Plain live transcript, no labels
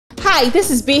Hi,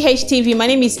 this is Bhtv. My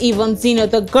name is Yvonne Zino,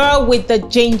 the girl with the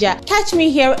ginger. Catch me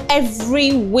here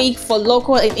every week for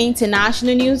local and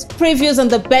international news, previews on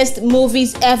the best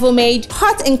movies ever made,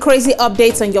 hot and crazy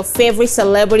updates on your favorite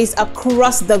celebrities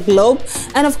across the globe,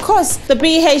 and of course, the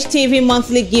Bhtv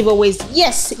monthly giveaways.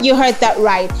 Yes, you heard that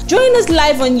right. Join us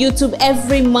live on YouTube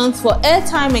every month for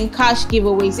airtime and cash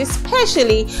giveaways,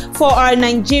 especially for our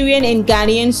Nigerian and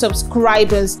Ghanaian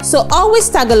subscribers. So always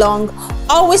tag along,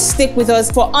 always stick with us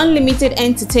for unlimited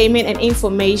entertainment and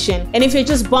information. And if you're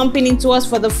just bumping into us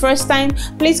for the first time,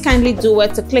 please kindly do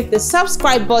it to click the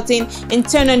subscribe button and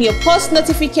turn on your post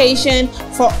notification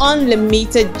for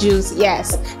unlimited juice.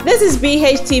 Yes, this is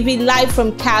Bhtv live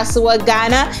from Kasua,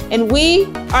 Ghana, and we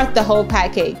are the whole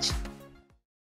package.